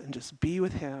decompress and just be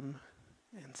with him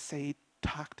and say,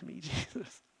 talk to me,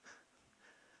 Jesus.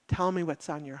 Tell me what's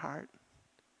on your heart,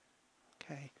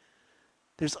 okay?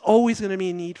 There's always going to be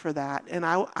a need for that. And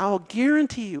I will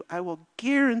guarantee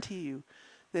you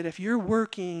that if you're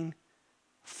working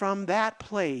from that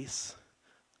place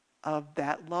of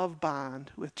that love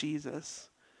bond with Jesus,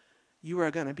 you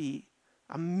are going to be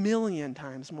 1,000,000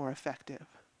 times more effective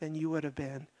than you would have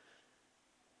been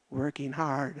working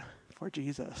hard for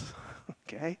Jesus,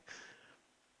 okay?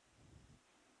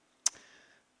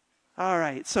 All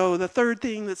right, so the third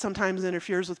thing that sometimes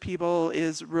interferes with people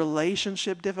is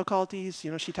relationship difficulties. You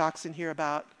know, she talks in here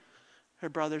about her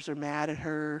brothers are mad at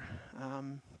her.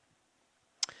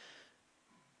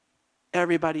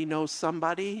 Everybody knows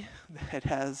somebody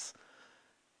that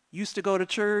used to go to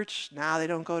church. Now they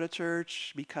don't go to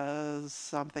church because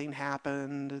something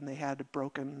happened and they had a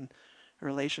broken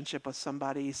relationship with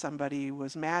somebody. Somebody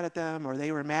was mad at them or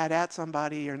they were mad at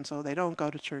somebody, and so they don't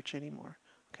go to church anymore,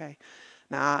 okay?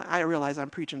 Now, I realize I'm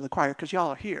preaching to the choir because y'all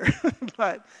are here,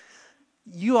 but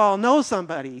you all know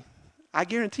somebody. I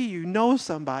guarantee you know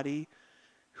somebody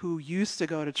who used to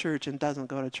go to church and doesn't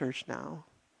go to church now.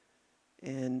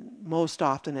 And most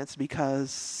often it's because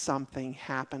something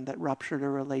happened that ruptured a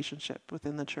relationship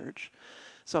within the church.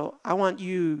 So I'm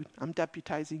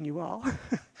deputizing you all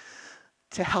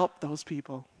to help those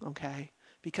people, okay?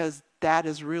 Because that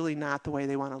is really not the way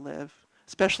they want to live,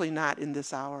 especially not in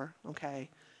this hour,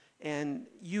 okay? And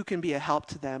you can be a help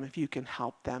to them if you can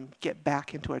help them get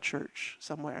back into a church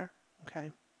somewhere,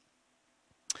 okay?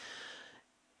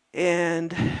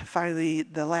 And finally,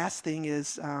 the last thing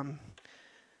is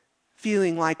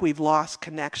feeling like we've lost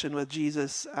connection with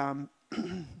Jesus.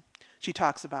 She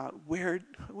talks about where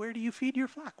do you feed your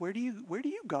flock? Where do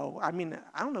you go? I mean,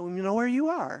 I don't even know where you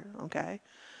are, okay?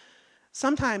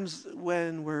 Sometimes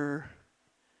when we're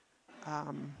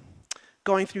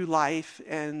going through life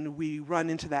and we run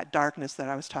into that darkness that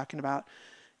I was talking about,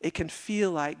 it can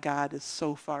feel like God is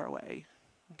so far away.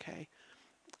 Okay.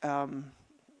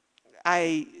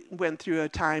 I went through a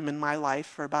time in my life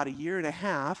for about a year and a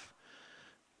half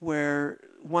where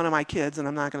one of my kids, and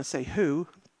I'm not going to say who,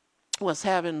 was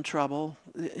having trouble,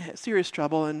 serious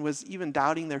trouble, and was even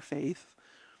doubting their faith.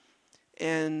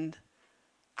 And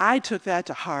I took that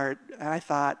to heart, and I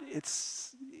thought it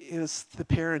was the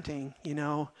parenting, you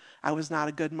know. I was not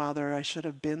a good mother. I should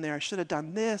have been there. I should have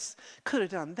done this, could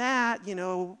have done that, you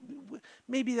know.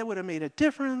 Maybe that would have made a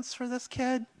difference for this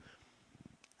kid.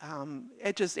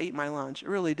 It just ate my lunch. It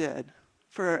really did.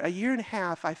 For a year and a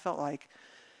half, I felt like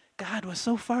God was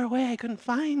so far away, I couldn't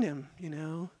find him, you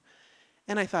know.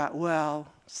 And I thought, well,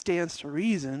 stands to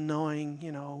reason, knowing,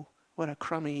 you know, what a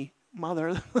crummy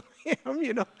mother I am,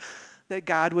 you know, that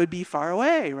God would be far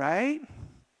away, right?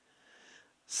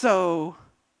 So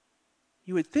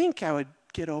you would think I would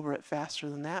get over it faster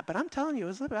than that, but I'm telling you, it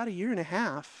was about a year and a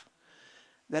half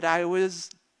that I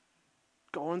was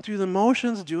going through the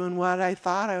motions, doing what I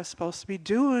thought I was supposed to be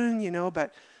doing, you know,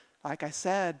 but like I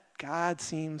said, God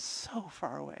seems so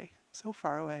far away, so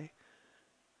far away.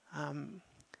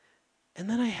 And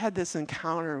then I had this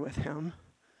encounter with him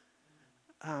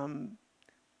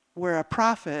where a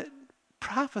prophet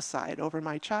prophesied over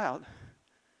my child.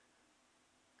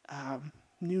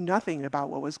 Knew nothing about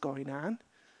what was going on,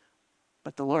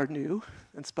 but the Lord knew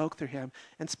and spoke through him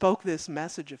and spoke this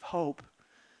message of hope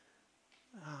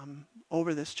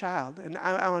over this child. And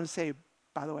I want to say,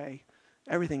 by the way,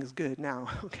 everything is good now,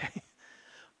 okay?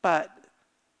 But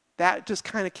that just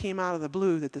kind of came out of the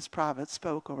blue that this prophet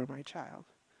spoke over my child.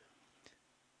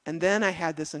 And then I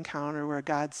had this encounter where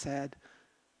God said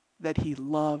that he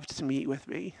loved to meet with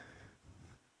me.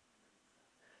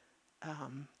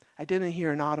 I didn't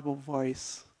hear an audible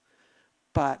voice,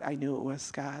 but I knew it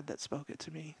was God that spoke it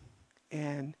to me.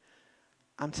 And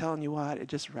I'm telling you what, it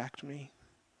just wrecked me.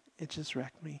 It just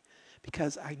wrecked me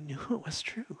because I knew it was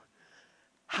true.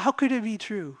 How could it be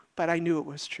true? But I knew it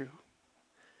was true.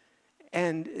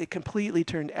 And it completely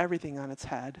turned everything on its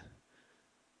head.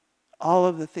 All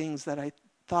of the things that I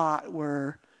thought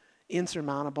were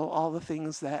insurmountable, all the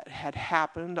things that had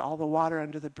happened, all the water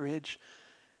under the bridge,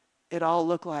 it all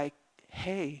looked like,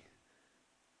 hey,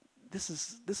 this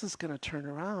is going to turn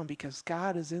around because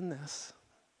God is in this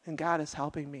and God is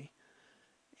helping me.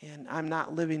 And I'm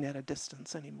not living at a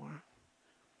distance anymore.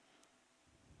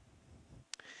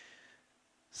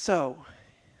 So,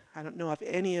 I don't know if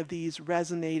any of these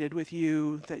resonated with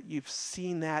you, that you've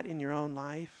seen that in your own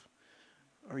life,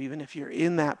 or even if you're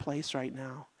in that place right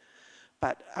now.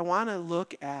 But I want to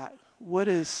look at what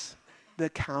is the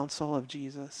counsel of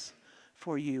Jesus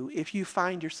for you. If you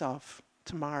find yourself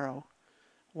tomorrow,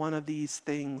 one of these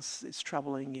things is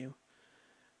troubling you,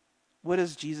 what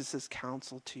is Jesus'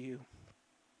 counsel to you?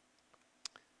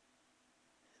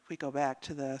 If we go back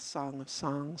to the Song of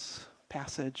Songs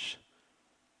passage,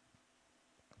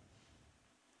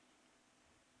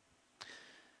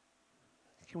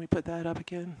 can we put that up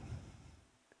again?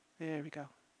 There we go.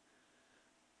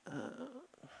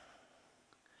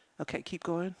 Okay, keep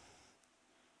going.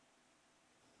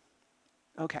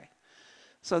 Okay,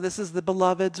 so this is the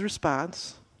beloved's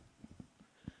response.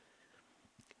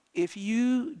 If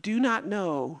you do not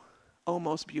know, O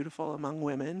most beautiful among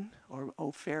women, or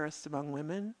O fairest among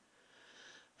women,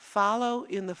 follow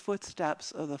in the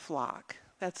footsteps of the flock.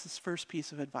 That's his first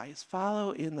piece of advice.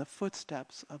 Follow in the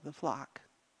footsteps of the flock.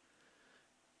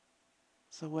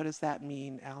 So what does that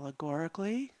mean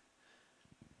allegorically?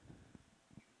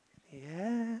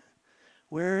 Yeah.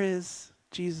 Where is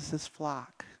Jesus'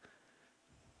 flock?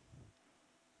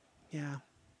 Yeah.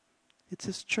 It's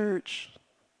his church.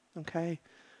 Okay.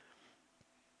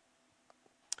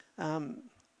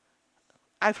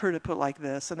 I've heard it put like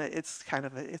this, and it's kind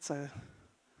of a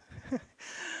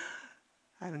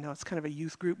I don't know, it's kind of a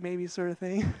youth group maybe sort of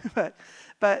thing. but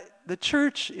the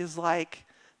church is like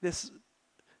this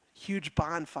huge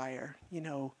bonfire, you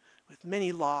know, with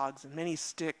many logs and many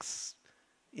sticks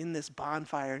in this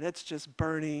bonfire that's just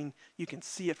burning. You can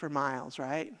see it for miles,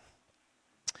 right?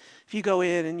 If you go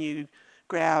in and you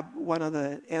grab one of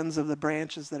the ends of the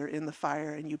branches that are in the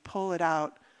fire and you pull it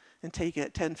out and take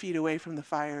it 10 feet away from the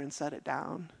fire and set it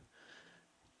down,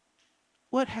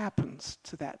 what happens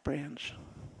to that branch?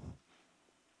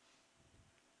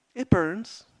 It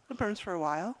burns. It burns for a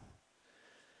while.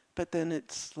 But then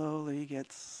it slowly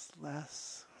gets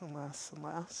less and less and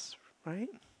less, right?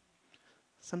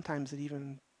 Sometimes it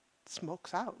even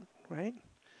smokes out, right?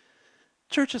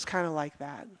 Church is kind of like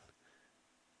that.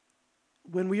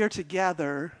 When we are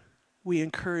together, we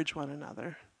encourage one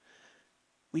another.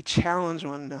 We challenge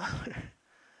one another.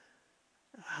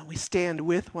 We stand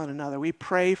with one another. We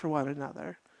pray for one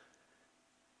another.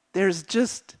 There's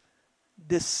just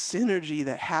this synergy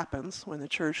that happens when the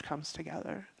church comes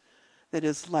together that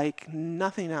is like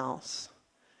nothing else.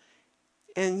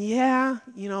 And yeah,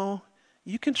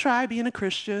 you can try being a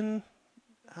Christian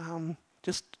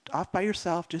just off by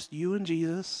yourself, just you and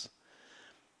Jesus.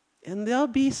 And there'll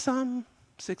be some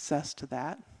success to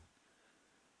that.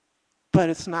 But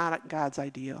it's not God's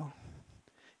ideal.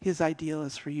 His ideal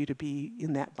is for you to be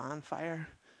in that bonfire,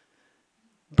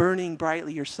 burning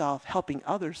brightly yourself, helping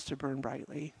others to burn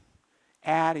brightly,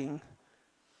 adding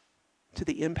to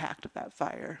the impact of that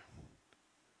fire,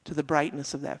 to the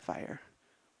brightness of that fire.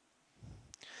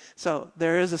 So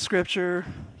there is a scripture,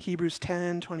 Hebrews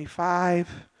 10:25,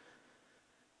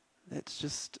 that's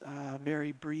just a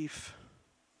very brief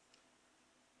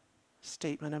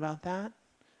statement about that.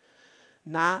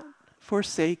 Not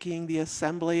forsaking the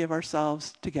assembly of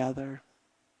ourselves together,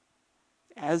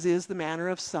 as is the manner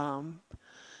of some,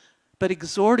 but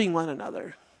exhorting one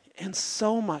another, and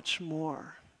so much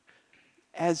more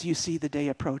as you see the day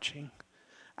approaching.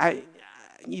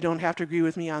 You don't have to agree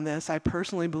with me on this. I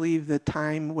personally believe the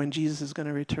time when Jesus is going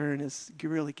to return is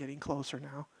really getting closer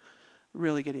now.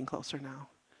 Really getting closer now.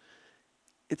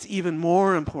 It's even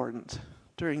more important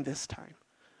during this time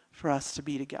for us to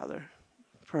be together,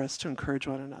 for us to encourage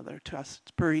one another, to us to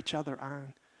spur each other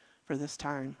on for this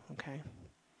time, okay?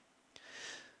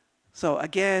 So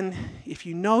again, if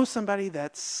you know somebody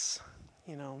that's,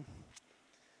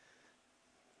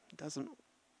 doesn't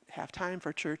have time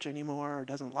for church anymore or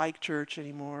doesn't like church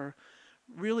anymore,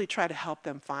 really try to help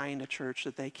them find a church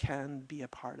that they can be a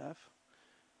part of.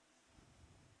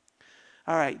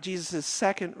 All right, Jesus'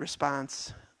 second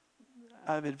response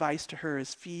of advice to her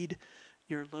is feed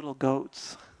your little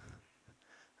goats.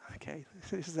 Okay,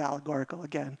 this is allegorical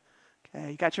again.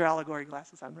 Okay, you got your allegory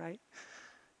glasses on, right?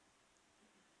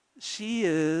 She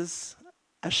is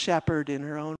a shepherd in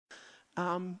her own.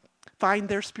 Find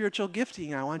their spiritual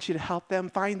gifting. I want you to help them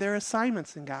find their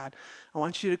assignments in God. I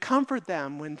want you to comfort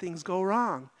them when things go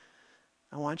wrong.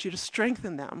 I want you to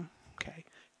strengthen them. Okay,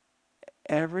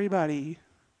 everybody.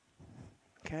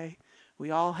 Okay, we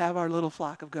all have our little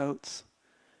flock of goats.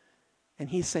 And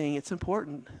he's saying it's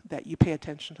important that you pay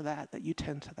attention to that you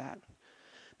tend to that.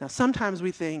 Now, sometimes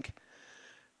we think,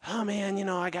 oh man,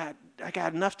 I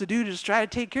got enough to do to just try to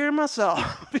take care of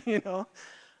myself,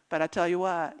 But I tell you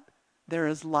what, there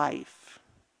is life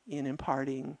in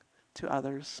imparting to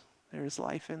others. There is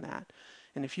life in that.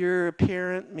 And if you're a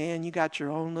parent, man, you got your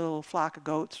own little flock of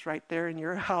goats right there in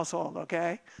your household,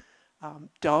 okay?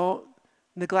 Don't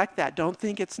neglect that. Don't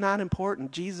think it's not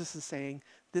important. Jesus is saying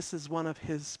this is one of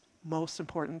his most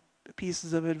important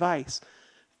pieces of advice.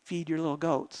 Feed your little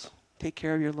goats. Take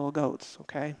care of your little goats,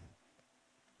 okay?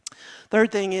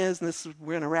 Third thing is, and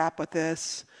we're going to wrap with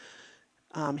this,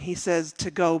 he says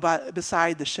to go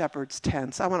beside the shepherd's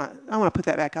tents. I want to put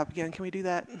that back up again. Can we do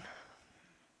that?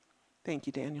 Thank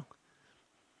you, Daniel.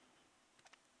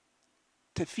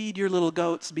 To feed your little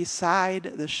goats beside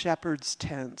the shepherd's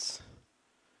tents.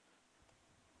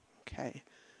 Okay.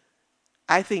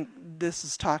 I think this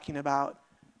is talking about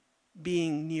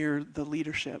being near the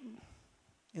leadership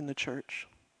in the church.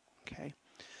 Okay.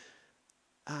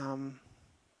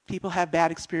 People have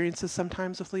bad experiences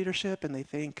sometimes with leadership, and they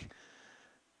think,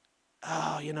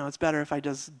 oh, it's better if I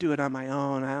just do it on my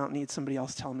own. I don't need somebody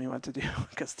else telling me what to do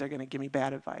because they're going to give me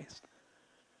bad advice.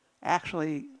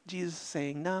 Actually, Jesus is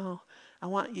saying, no, I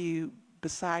want you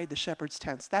beside the shepherd's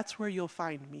tents. That's where you'll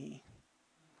find me.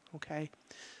 Okay?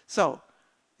 So,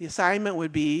 the assignment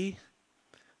would be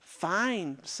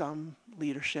find some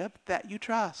leadership that you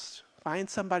trust. Find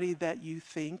somebody that you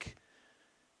think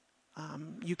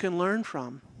you can learn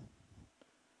from.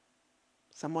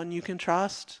 Someone you can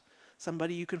trust.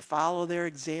 Somebody you can follow their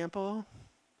example.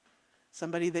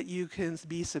 Somebody that you can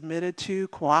be submitted to,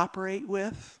 cooperate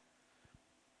with.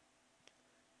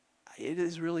 It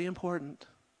is really important.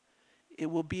 It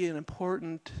will be an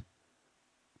important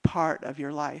part of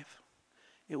your life.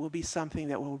 It will be something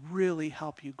that will really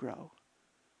help you grow,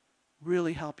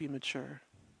 really help you mature.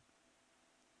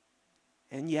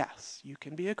 And yes, you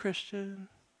can be a Christian,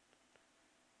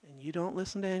 and you don't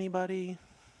listen to anybody.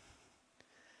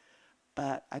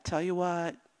 But I tell you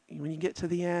what, when you get to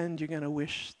the end, you're going to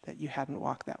wish that you hadn't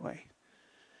walked that way.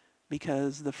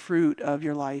 Because the fruit of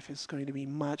your life is going to be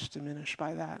much diminished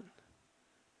by that.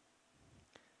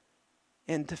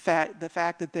 And the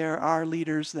fact that there are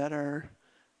leaders that are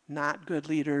not good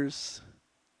leaders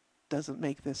doesn't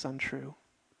make this untrue.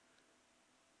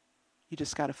 You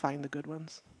just got to find the good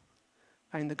ones.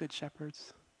 Find the good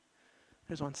shepherds.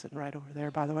 There's one sitting right over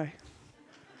there, by the way.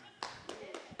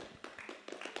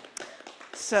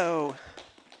 So,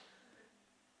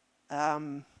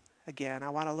 again, I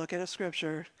want to look at a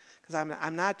scripture because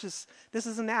I'm not just, this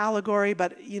is an allegory,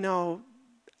 but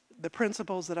the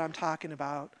principles that I'm talking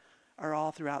about are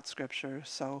all throughout scripture.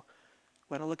 So I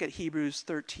want to look at Hebrews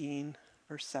 13,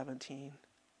 verse 17.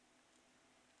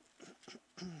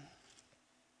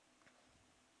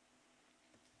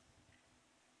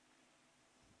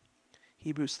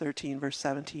 Hebrews 13, verse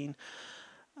 17.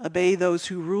 Obey those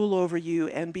who rule over you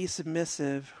and be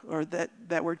submissive, or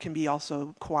that word can be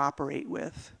also cooperate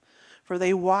with. For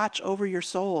they watch over your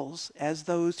souls as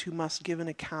those who must give an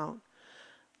account.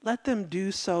 Let them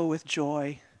do so with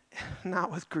joy,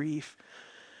 not with grief,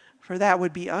 for that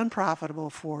would be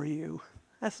unprofitable for you.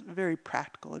 That's very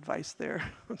practical advice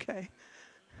there, okay?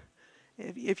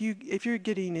 If you're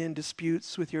getting in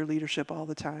disputes with your leadership all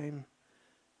the time,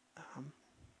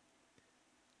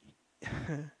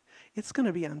 it's going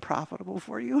to be unprofitable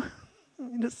for you.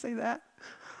 Let me just say that.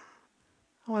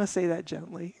 I want to say that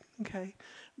gently, okay?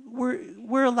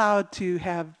 We're allowed to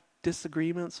have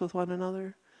disagreements with one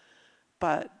another,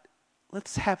 but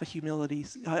let's have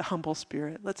a humble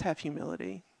spirit. Let's have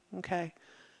humility, okay?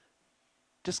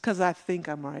 Just because I think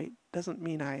I'm right doesn't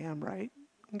mean I am right,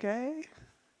 okay?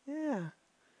 Yeah.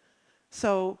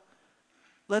 So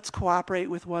let's cooperate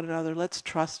with one another. Let's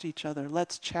trust each other.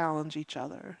 Let's challenge each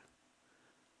other.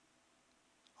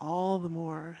 All the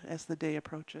more as the day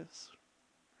approaches,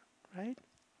 right?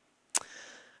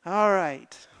 All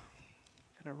right.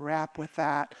 I'm going to wrap with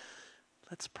that.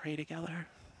 Let's pray together,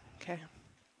 okay?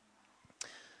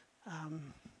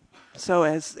 So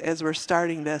as we're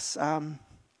starting this,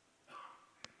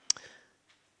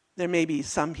 there may be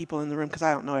some people in the room, because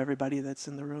I don't know everybody that's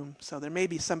in the room, so there may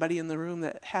be somebody in the room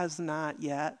that has not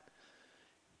yet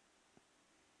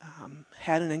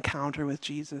had an encounter with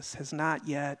Jesus, has not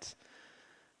yet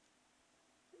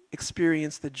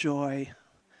experienced the joy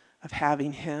of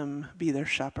having him be their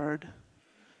shepherd,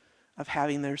 of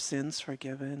having their sins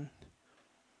forgiven.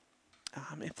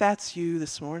 If that's you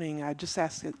this morning, I just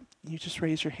ask that you just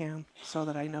raise your hand so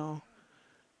that I know.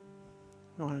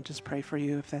 I want to just pray for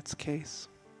you if that's the case.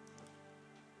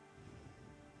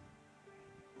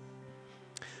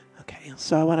 Okay,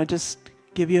 so I want to just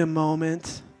give you a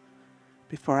moment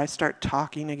before I start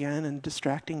talking again and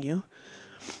distracting you.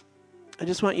 I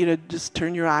just want you to just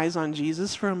turn your eyes on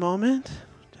Jesus for a moment.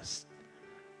 Just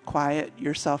quiet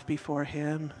yourself before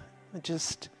him. And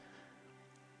just,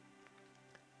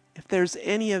 if there's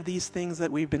any of these things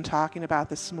that we've been talking about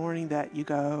this morning that you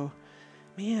go,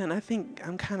 man, I think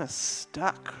I'm kind of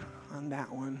stuck on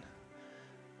that one.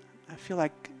 I feel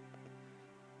like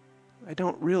I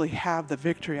don't really have the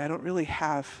victory. I don't really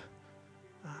have,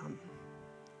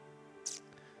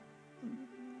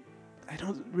 I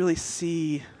don't really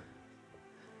see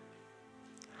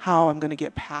how I'm going to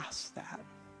get past that.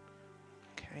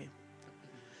 Okay.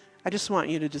 I just want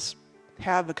you to just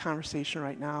have a conversation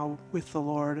right now with the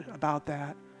Lord about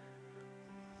that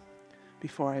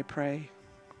before I pray.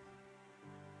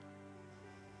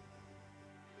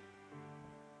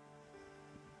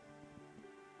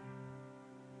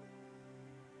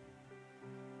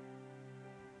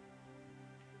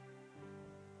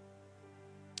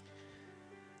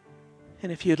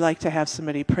 And if you'd like to have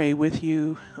somebody pray with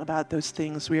you about those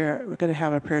things, we're going to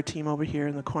have a prayer team over here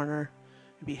in the corner.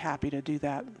 I'd be happy to do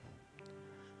that,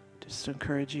 just to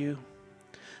encourage you.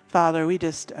 Father, we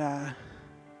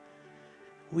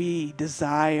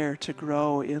desire to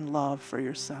grow in love for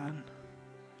your Son.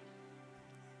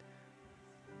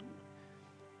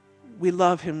 We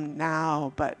love him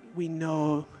now, but we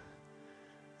know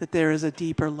that there is a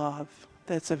deeper love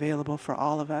that's available for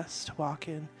all of us to walk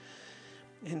in.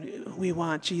 And we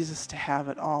want Jesus to have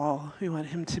it all. We want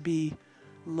him to be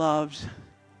loved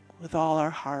with all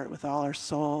our heart, with all our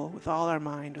soul, with all our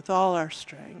mind, with all our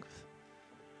strength.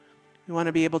 We want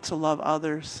to be able to love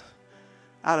others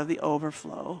out of the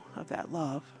overflow of that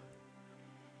love.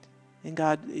 And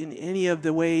God, in any of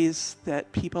the ways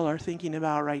that people are thinking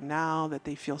about right now, that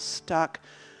they feel stuck,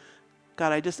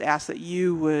 God, I just ask that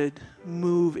you would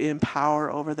move in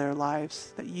power over their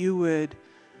lives, that you would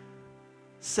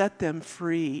set them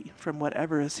free from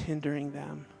whatever is hindering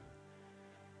them.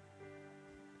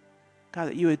 God,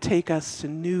 that you would take us to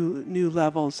new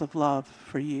levels of love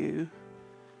for you,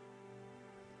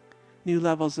 new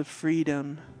levels of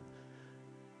freedom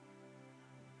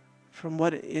from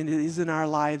what is in our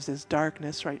lives as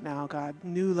darkness right now, God,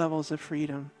 new levels of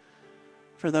freedom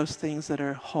for those things that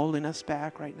are holding us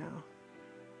back right now.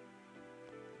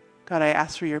 God, I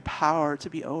ask for your power to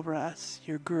be over us,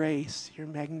 your grace, your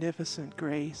magnificent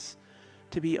grace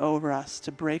to be over us,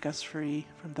 to break us free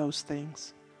from those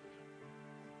things.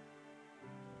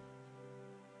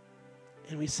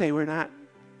 And we say we're not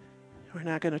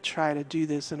going to try to do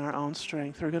this in our own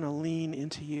strength. We're going to lean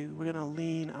into you. We're going to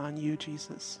lean on you,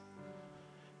 Jesus.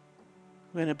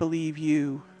 We're going to believe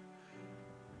you.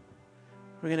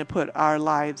 We're going to put our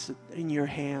lives in your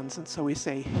hands. And so we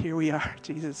say, here we are,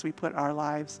 Jesus. We put our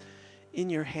lives in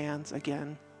your hands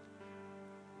again.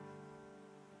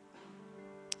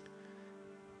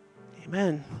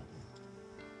 Amen.